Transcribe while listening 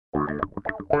Hello,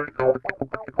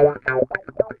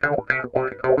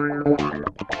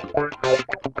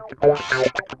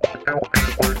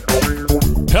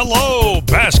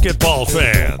 basketball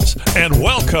fans, and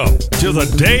welcome to the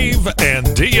Dave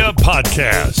and Dia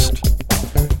podcast.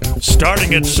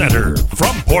 Starting at center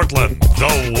from Portland,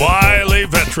 the wily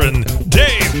veteran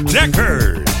Dave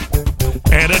Deckard.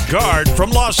 And at guard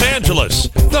from Los Angeles,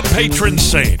 the patron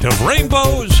saint of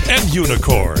rainbows and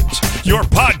unicorns, your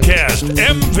podcast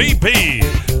MVP,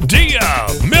 Dia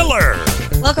Miller.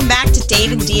 Welcome back to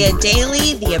Dave and Dia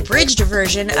Daily, the abridged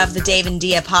version of the Dave and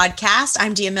Dia podcast.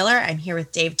 I'm Dia Miller. I'm here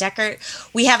with Dave Deckard.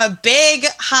 We have a big,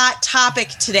 hot topic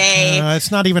today.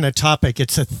 It's not even a topic.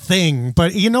 It's a thing.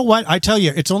 But you know what? I tell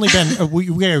you, it's only been, we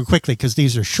go quickly because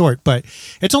these are short, but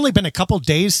it's only been a couple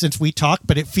days since we talked,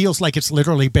 but it feels like it's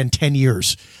literally been 10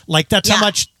 years. Like that's how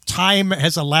much time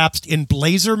has elapsed in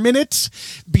Blazer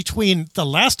minutes between the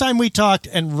last time we talked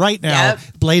and right now.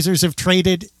 Blazers have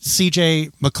traded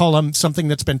CJ McCollum, something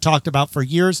that's been talked about for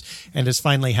years and has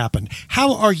finally happened.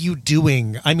 How are you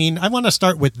doing? I mean, I want to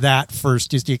start with that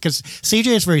first, because CJ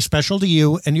is very special to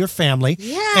you and your family.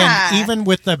 Yeah. And even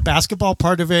with the basketball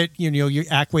part of it, you know, you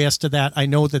acquiesce to that. I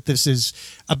know that this is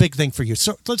a big thing for you.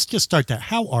 So let's just start that.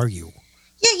 How are you?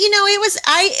 Yeah, you know,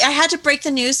 I had to break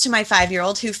the news to my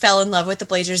 5-year-old who fell in love with the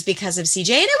Blazers because of CJ,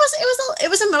 and it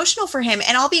was emotional for him.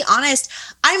 And I'll be honest,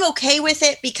 I'm okay with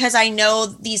it because I know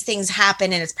these things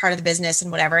happen and it's part of the business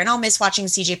and whatever. And I'll miss watching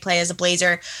CJ play as a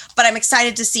Blazer, but I'm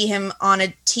excited to see him on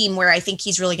a team where I think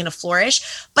he's really going to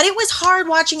flourish. But it was hard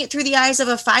watching it through the eyes of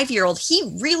a 5-year-old.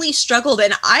 He really struggled,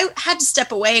 and I had to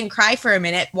step away and cry for a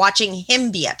minute watching him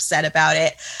be upset about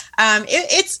it.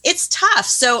 It's tough.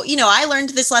 So, you know, I learned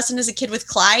this lesson as a kid with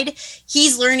Clyde.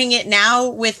 He's learning it now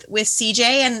with CJ,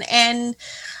 and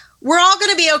we're all going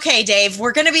to be okay, Dave.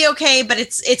 We're going to be okay, but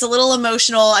it's a little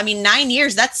emotional. I mean, 9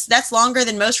 years, that's longer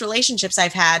than most relationships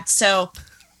I've had. So.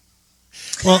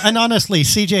 Well, and honestly,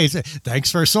 CJ, thanks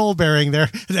for soul bearing there.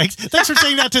 Thanks for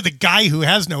saying that to the guy who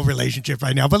has no relationship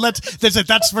right now. But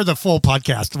that's for the full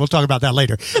podcast. We'll talk about that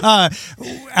later.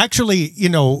 Actually, you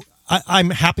know, I'm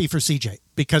happy for CJ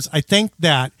because I think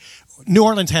that New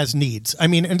Orleans has needs. I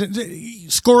mean,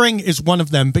 and scoring is one of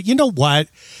them. But you know what?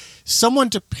 Someone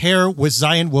to pair with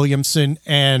Zion Williamson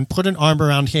and put an arm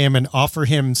around him and offer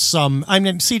him some. I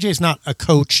mean, CJ's not a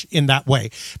coach in that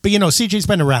way, but you know, CJ's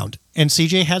been around and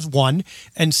CJ has won,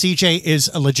 and CJ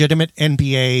is a legitimate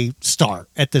NBA star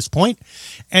at this point.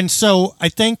 And so I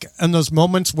think in those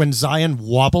moments when Zion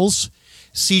wobbles,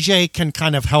 CJ can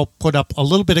kind of help put up a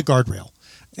little bit of guardrail.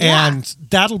 And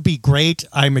that'll be great.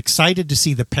 I'm excited to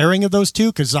see the pairing of those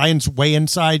two because Zion's way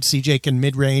inside, CJ can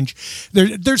mid-range.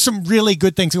 There's some really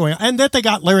good things going on. And that they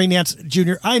got Larry Nance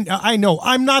Jr., I know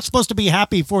I'm not supposed to be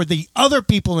happy for the other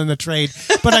people in the trade,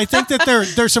 but I think that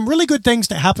there's some really good things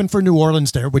to happen for New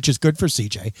Orleans there, which is good for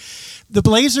CJ. The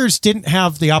Blazers didn't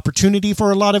have the opportunity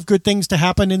for a lot of good things to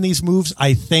happen in these moves,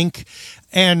 I think.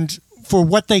 And for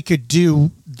what they could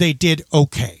do, they did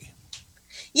okay.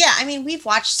 Yeah, I mean, we've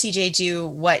watched CJ do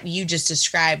what you just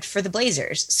described for the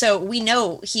Blazers, so we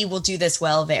know he will do this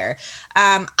well there.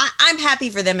 I'm happy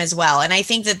for them as well, and I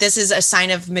think that this is a sign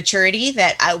of maturity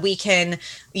that we can,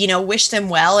 you know, wish them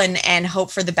well and hope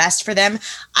for the best for them.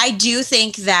 I do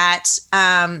think that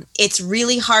it's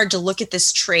really hard to look at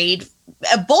this trade,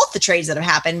 both the trades that have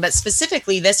happened, but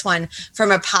specifically this one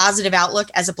from a positive outlook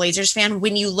as a Blazers fan,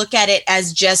 when you look at it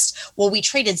as just, well, we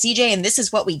traded CJ and this is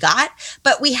what we got.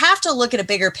 But we have to look at a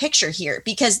bigger picture here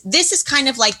because this is kind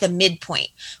of like the midpoint.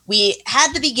 We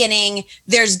had the beginning.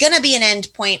 There's going to be an end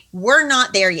point. We're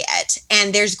not there yet.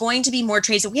 And there's going to be more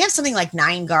trades. We have something like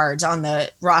 9 guards on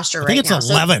the roster right now. I think it's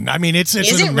 11. So, I mean, it's an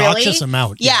obnoxious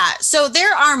amount. Yeah. So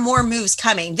there are more moves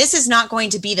coming. This is not going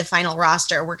to be the final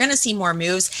roster. We're going to see more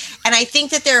moves. And I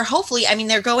think that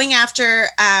they're going after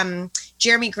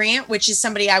Jeremy Grant, which is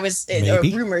somebody I was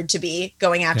rumored to be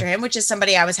going after him, which is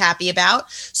somebody I was happy about.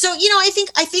 So, you know,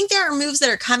 I think there are moves that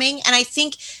are coming, and I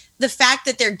think the fact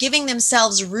that they're giving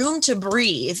themselves room to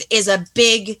breathe is a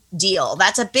big deal.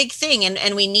 That's a big thing,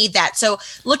 and we need that. So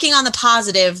looking on the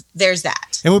positive, there's that.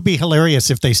 It would be hilarious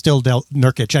if they still dealt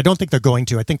Nurkic. I don't think they're going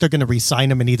to. I think they're going to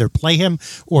re-sign him and either play him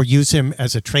or use him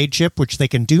as a trade chip, which they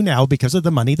can do now because of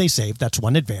the money they saved. That's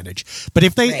one advantage. But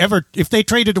if they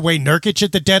traded away Nurkic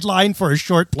at the deadline for a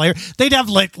short player, they'd have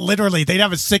they'd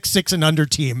have a 6'6" and under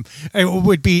team. It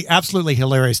would be absolutely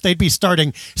hilarious. They'd be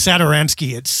starting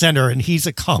Satoransky at center, and he's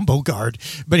a combo guard,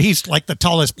 but he's like the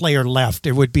tallest player left.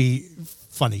 It would be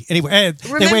funny. Anyway,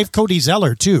 they waived Cody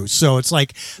Zeller too, so it's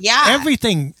like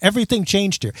everything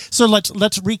changed here. So let's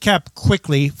recap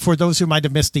quickly for those who might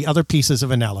have missed the other pieces of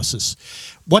analysis.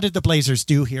 What did the Blazers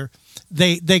do here?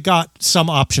 they got some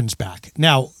options back.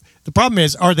 Now, the problem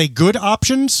is, are they good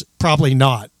options? Probably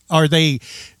not. Are they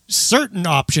certain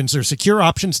options or secure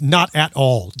options? Not at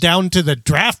all. Down to the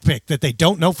draft pick that they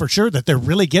don't know for sure that they're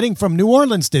really getting from New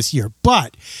Orleans this year.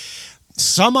 But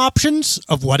some options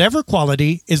of whatever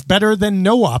quality is better than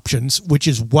no options, which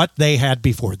is what they had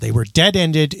before. They were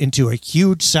dead-ended into a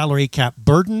huge salary cap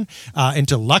burden,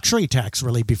 into luxury tax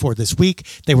really before this week.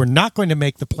 They were not going to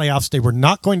make the playoffs. They were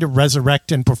not going to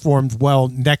resurrect and perform well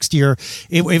next year.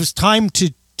 It was time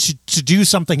to do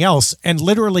something else, and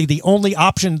literally the only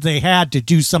option they had to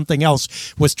do something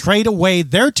else was trade away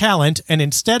their talent, and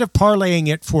instead of parlaying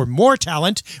it for more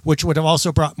talent, which would have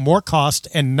also brought more cost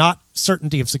and not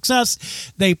certainty of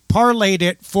success, they parlayed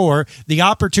it for the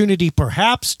opportunity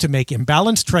perhaps to make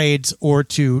imbalanced trades or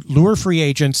to lure free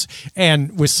agents,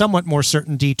 and with somewhat more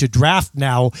certainty to draft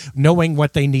now, knowing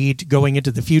what they need going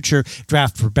into the future,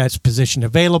 draft for best position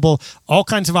available. All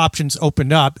kinds of options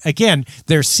opened up. Again,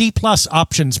 they're C+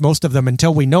 options, most of them,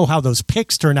 until we know how those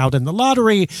picks turn out in the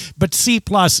lottery, but C+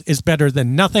 is better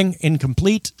than nothing,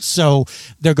 incomplete, so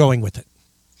they're going with it.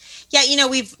 Yeah, you know,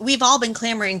 we've all been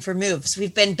clamoring for moves.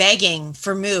 We've been begging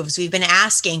for moves. We've been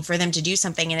asking for them to do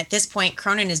something. And at this point,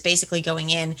 Cronin is basically going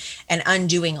in and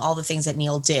undoing all the things that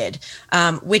Neil did,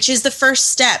 which is the first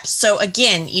step. So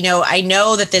again, you know, I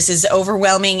know that this is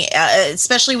overwhelming,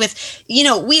 especially with, you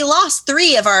know, we lost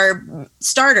 3 of our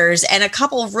starters and a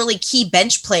couple of really key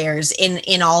bench players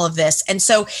in all of this. And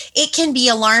so it can be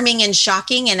alarming and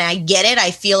shocking. And I get it.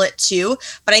 I feel it too.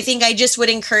 But I think I just would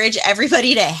encourage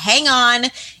everybody to hang on.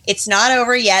 It's not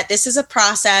over yet. This is a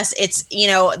process. It's, you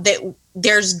know, that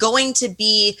there's going to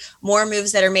be more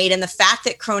moves that are made. And the fact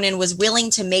that Cronin was willing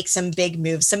to make some big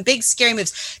moves, some big scary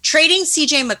moves, trading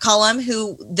CJ McCollum,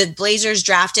 who the Blazers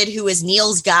drafted, who is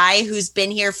Neil's guy, who's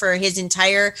been here for his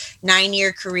entire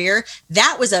 9-year career.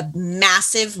 That was a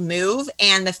massive move.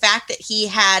 And the fact that he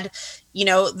had, you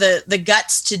know, the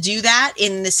guts to do that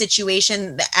in the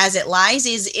situation as it lies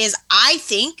is I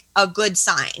think a good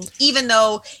sign, even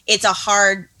though it's a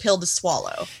hard pill to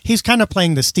swallow. He's kind of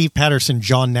playing the Steve Patterson,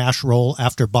 John Nash role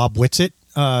after Bob Whitsitt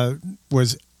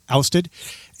was ousted,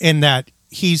 in that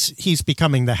he's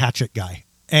becoming the hatchet guy.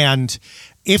 And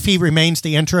if he remains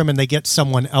the interim and they get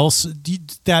someone else,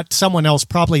 that someone else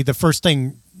probably the first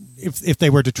thing, if they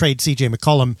were to trade CJ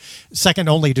McCollum, second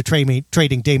only to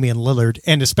trading Damian Lillard,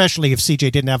 and especially if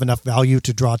CJ didn't have enough value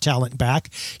to draw talent back,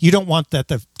 you don't want that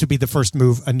to be the first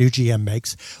move a new GM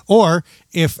makes. Or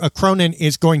if a Cronin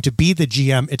is going to be the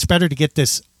GM, it's better to get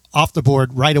this off the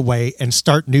board right away and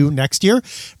start new next year,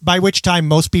 by which time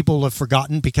most people have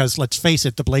forgotten, because let's face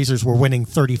it, the Blazers were winning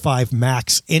 35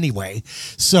 max anyway.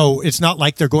 So it's not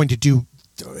like they're going to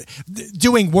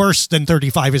doing worse than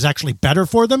 35 is actually better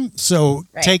for them. So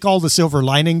Take all the silver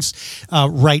linings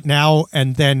right now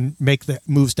and then make the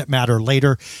moves that matter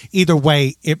later. Either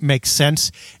way, it makes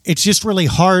sense. It's just really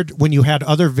hard when you had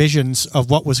other visions of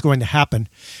what was going to happen.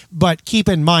 But keep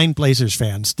in mind, Blazers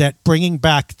fans, that bringing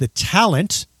back the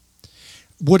talent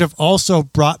would have also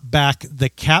brought back the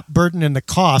cap burden and the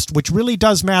cost, which really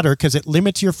does matter because it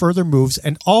limits your further moves.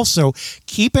 And also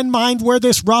keep in mind where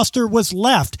this roster was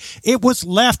left. It was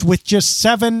left with just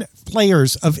 7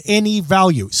 players of any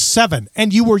value, 7,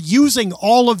 and you were using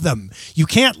all of them. You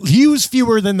can't use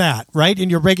fewer than that, right,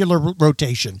 in your regular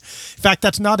rotation. In fact,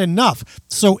 that's not enough.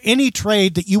 So any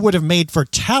trade that you would have made for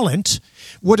talent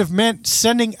would have meant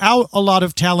sending out a lot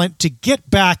of talent to get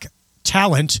back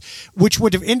talent, which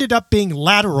would have ended up being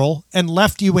lateral and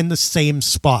left you in the same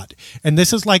spot. And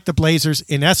this is like the Blazers,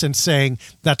 in essence, saying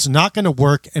that's not going to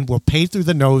work and we'll pay through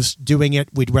the nose doing it.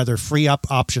 We'd rather free up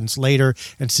options later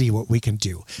and see what we can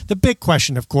do. The big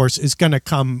question, of course, is going to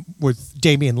come with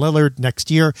Damian Lillard next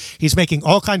year. He's making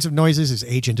all kinds of noises. His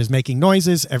agent is making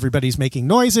noises. Everybody's making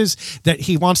noises that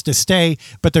he wants to stay,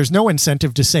 but there's no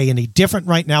incentive to say any different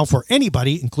right now for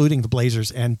anybody, including the Blazers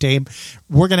and Dame.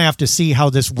 We're going to have to see how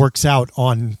this works out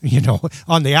on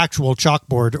the actual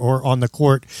chalkboard or on the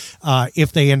court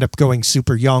if they end up going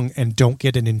super young and don't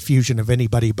get an infusion of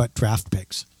anybody but draft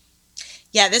picks.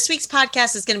 Yeah, this week's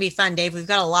podcast is going to be fun, Dave. We've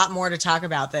got a lot more to talk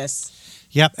about this.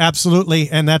 Yep, absolutely.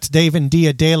 And that's Dave and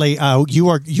Dia Daily. You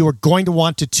are going to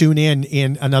want to tune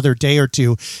in another day or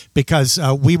two, because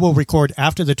we will record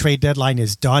after the trade deadline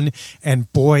is done.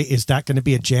 And boy, is that going to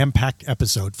be a jam-packed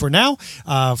episode. For now,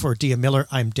 for Dia Miller,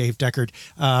 I'm Dave Deckard.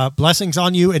 Blessings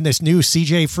on you in this new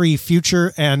CJ-free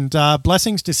future, and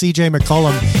blessings to CJ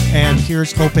McCollum. And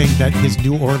here's hoping that his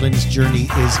New Orleans journey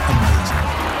is amazing.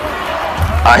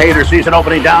 A Hader season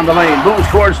opening down the lane, moves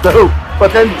towards the hoop, but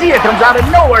then Dia comes out of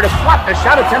nowhere to swat the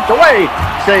shot attempt away,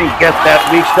 saying, "Get that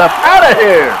weak stuff out of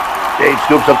here." Dave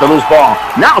scoops up the loose ball.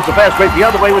 Now it's a fast break the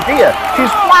other way with Dia. She's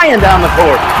flying down the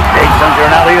court. Dave sends her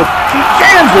an alley-oop. She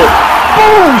jams it.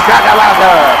 Boom,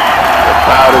 shakalaka. The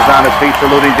crowd is on its feet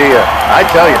saluting Dia. I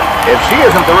tell you, if she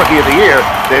isn't the Rookie of the Year,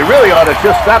 they really ought to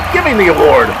just stop giving the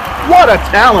award. What a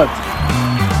talent.